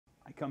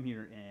I come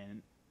here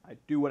and I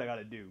do what I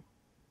gotta do.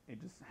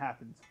 It just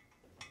happens.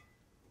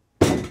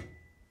 Whoa.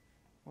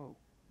 What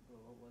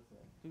was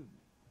that? Dude,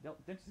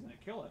 Dench is gonna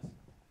kill us.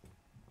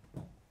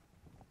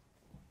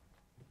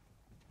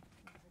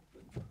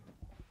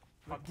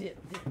 Dip.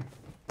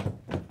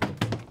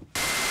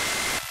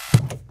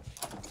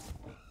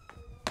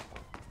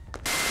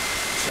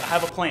 I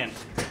have a plan.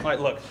 All right,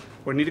 look.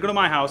 We need to go to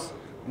my house.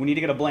 We need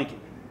to get a blanket.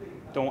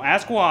 Don't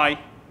ask why.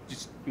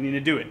 Just, we need to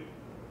do it.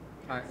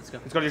 All right, let's go.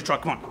 Let's go to your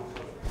truck. Come on.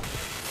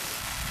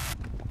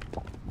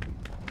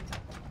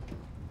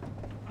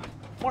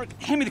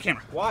 Mark, hand me the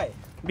camera. Why?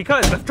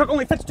 Because the truck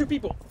only fits 2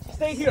 people.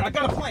 Stay here. I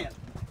got a plan.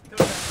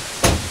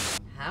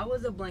 How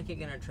is a blanket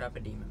gonna trap a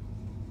demon?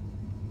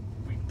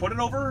 We put it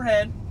over her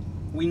head.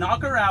 We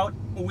knock her out.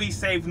 We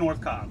save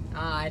North Cobb.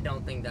 I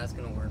don't think that's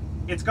gonna work.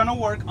 It's gonna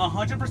work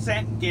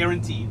 100%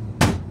 guaranteed.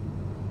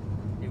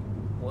 Dude,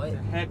 what the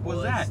heck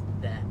was that?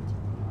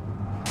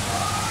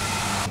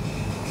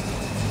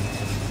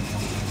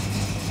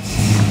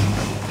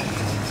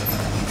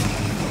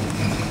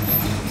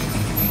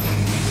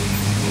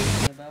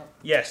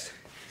 Yes.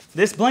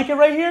 This blanket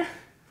right here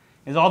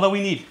is all that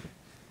we need.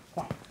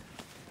 Come on.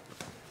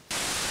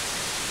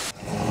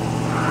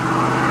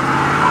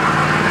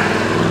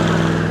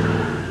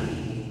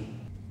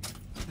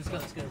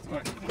 Let's go.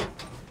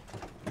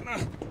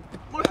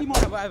 Marky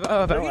Mark. What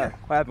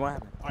happened? All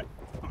right.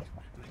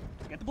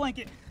 Get the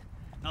blanket.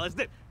 Now let's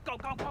dip. Go.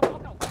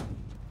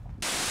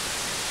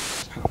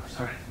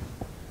 Sorry.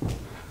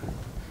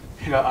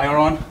 You got IR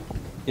on?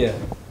 Yeah.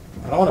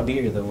 I don't want to be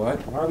here though. Why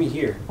are we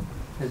here?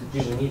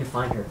 Dude, we need to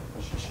find her.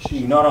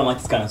 You know I don't like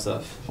this kind of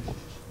stuff.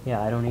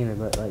 Yeah, I don't either,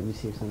 but like, we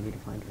seriously need to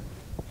find her.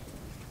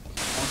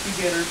 Once we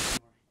get her,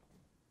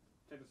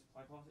 check the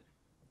supply closet.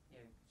 Yeah,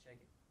 check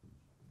it.